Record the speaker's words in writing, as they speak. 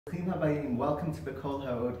Welcome to the Kol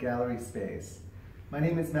Ha'od Gallery space. My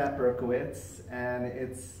name is Matt Berkowitz, and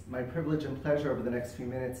it's my privilege and pleasure over the next few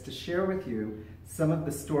minutes to share with you some of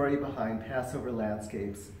the story behind Passover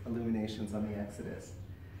Landscapes, Illuminations on the Exodus.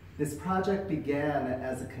 This project began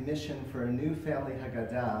as a commission for a new family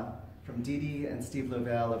Haggadah from Didi and Steve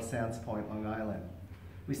Lovell of Sands Point, Long Island.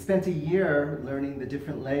 We spent a year learning the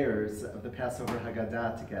different layers of the Passover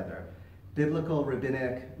Haggadah together: biblical,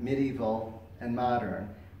 rabbinic, medieval, and modern.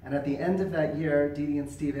 And at the end of that year, Didi and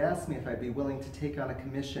Steve asked me if I'd be willing to take on a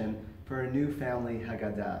commission for a new family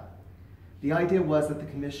Haggadah. The idea was that the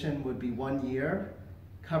commission would be 1 year,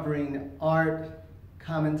 covering art,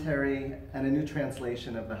 commentary, and a new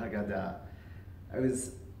translation of the Haggadah. I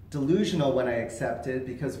was delusional when I accepted,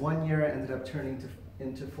 because 1 year ended up turning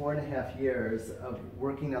into 4.5 years of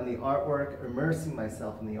working on the artwork, immersing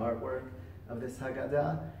myself in the artwork of this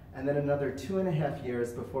Haggadah, and then another 2.5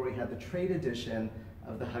 years before we had the trade edition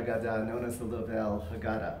of the Haggadah, known as the Lovell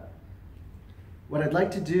Haggadah. What I'd like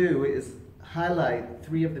to do is highlight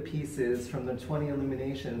 3 of the pieces from the 20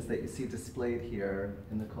 illuminations that you see displayed here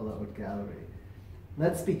in the Kol Ha'od Gallery.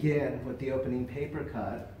 Let's begin with the opening paper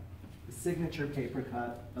cut, the signature paper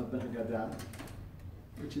cut of the Haggadah,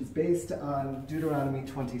 which is based on Deuteronomy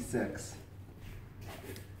 26.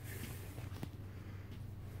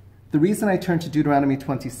 The reason I turn to Deuteronomy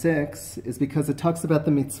 26 is because it talks about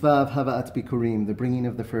the mitzvah of Hava'at Bikurim, the bringing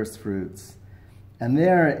of the first fruits. And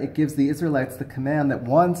there it gives the Israelites the command that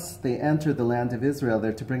once they enter the land of Israel,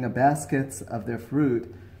 they're to bring a basket of their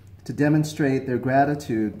fruit to demonstrate their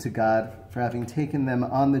gratitude to God for having taken them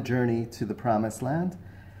on the journey to the promised land.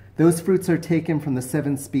 Those fruits are taken from the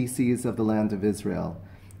 7 species of the land of Israel: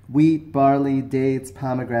 wheat, barley, dates,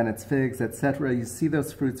 pomegranates, figs, etc. You see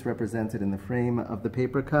those fruits represented in the frame of the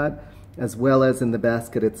paper cut, as well as in the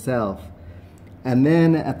basket itself. And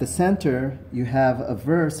then at the center, you have a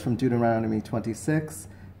verse from Deuteronomy 26,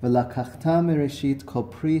 V'lakachta mereshit kol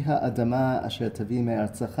pri ha'adama asher tavi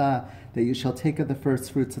me'artzacha, that you shall take of the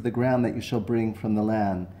first fruits of the ground that you shall bring from the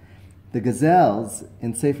land. The gazelles,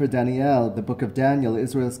 in Sefer Daniel, the book of Daniel,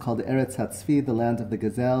 Israel is called Eretz Hatzvi, the land of the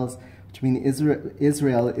gazelles, which means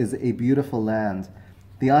Israel is a beautiful land.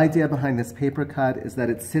 The idea behind this paper cut is that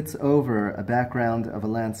it sits over a background of a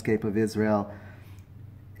landscape of Israel.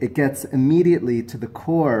 It gets immediately to the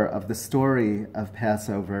core of the story of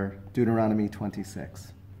Passover, Deuteronomy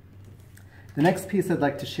 26. The next piece I'd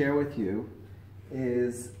like to share with you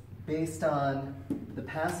is based on the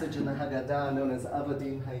passage in the Haggadah known as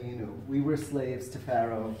Avadim Hayinu. We were slaves to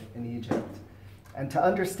Pharaoh in Egypt. And to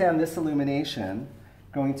understand this illumination,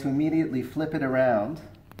 going to immediately flip it around.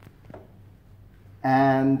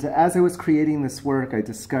 And as I was creating this work, I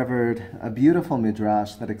discovered a beautiful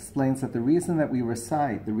midrash that explains that the reason that we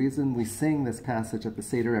recite, the reason we sing this passage at the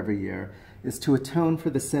Seder every year, is to atone for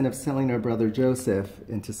the sin of selling our brother Joseph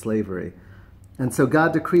into slavery. And so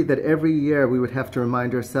God decreed that every year we would have to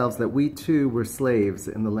remind ourselves that we too were slaves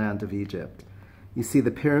in the land of Egypt. You see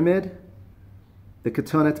the pyramid, the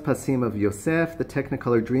Ketonet Pasim of Yosef, the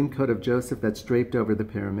Technicolor Dreamcoat of Joseph that's draped over the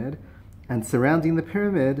pyramid, and surrounding the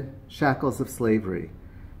pyramid, shackles of slavery.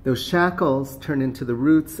 Those shackles turn into the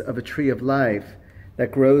roots of a tree of life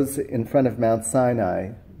that grows in front of Mount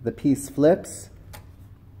Sinai. The piece flips,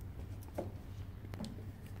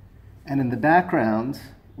 and in the background,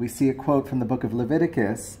 we see a quote from the book of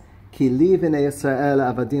Leviticus, Ki li v'nei Yisrael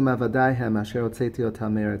avadim avadaihem asher hotzeti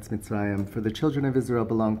otam me'eretz Mitzrayim. For the children of Israel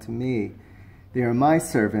belong to me. They are my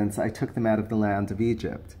servants, I took them out of the land of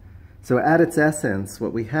Egypt. So at its essence,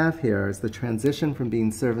 what we have here is the transition from being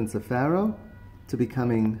servants of Pharaoh to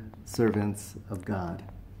becoming servants of God.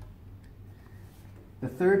 The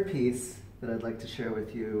third piece that I'd like to share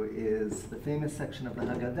with you is the famous section of the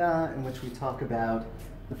Haggadah in which we talk about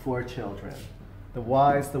the 4 children: the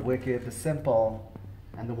wise, the wicked, the simple,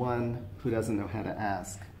 and the one who doesn't know how to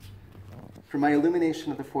ask. For my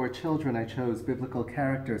illumination of the 4 children, I chose biblical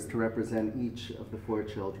characters to represent each of the 4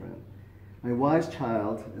 children. My wise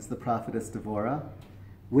child is the prophetess Devorah.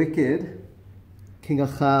 Wicked, King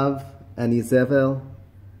Achav and Izebel.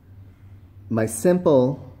 My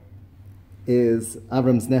simple is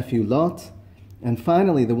Avram's nephew Lot. And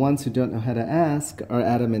finally, the ones who don't know how to ask are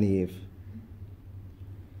Adam and Eve.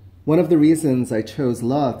 One of the reasons I chose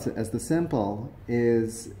Lot as the simple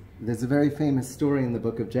is there's a very famous story in the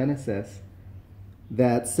book of Genesis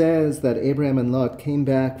that says that Abraham and Lot came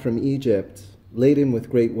back from Egypt laden with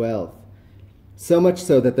great wealth, so much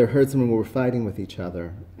so that their herdsmen were fighting with each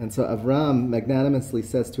other. And so Avram magnanimously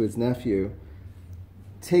says to his nephew,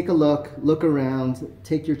 take a look around,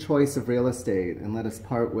 take your choice of real estate, and let us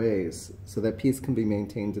part ways so that peace can be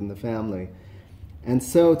maintained in the family. And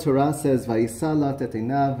so Torah says, Vayisa Lot et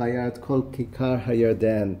einav vayar et kol kikar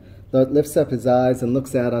hayarden. Lot lifts up his eyes and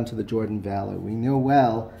looks out onto the Jordan Valley. We know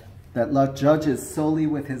well that Lot judges solely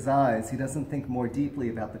with his eyes. He doesn't think more deeply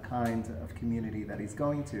about the kind of community that he's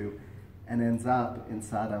going to, and ends up in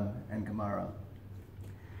Sodom and Gomorrah.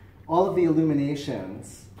 All of the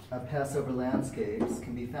illuminations of Passover landscapes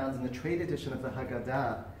can be found in the trade edition of the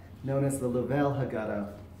Haggadah, known as the Lovell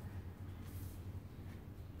Haggadah.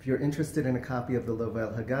 If you're interested in a copy of the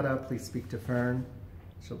Lovell Haggadah, please speak to Fern.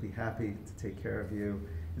 She'll be happy to take care of you.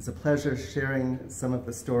 It's a pleasure sharing some of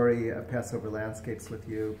the story of Passover landscapes with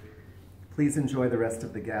you. Please enjoy the rest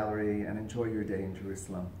of the gallery and enjoy your day in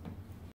Jerusalem.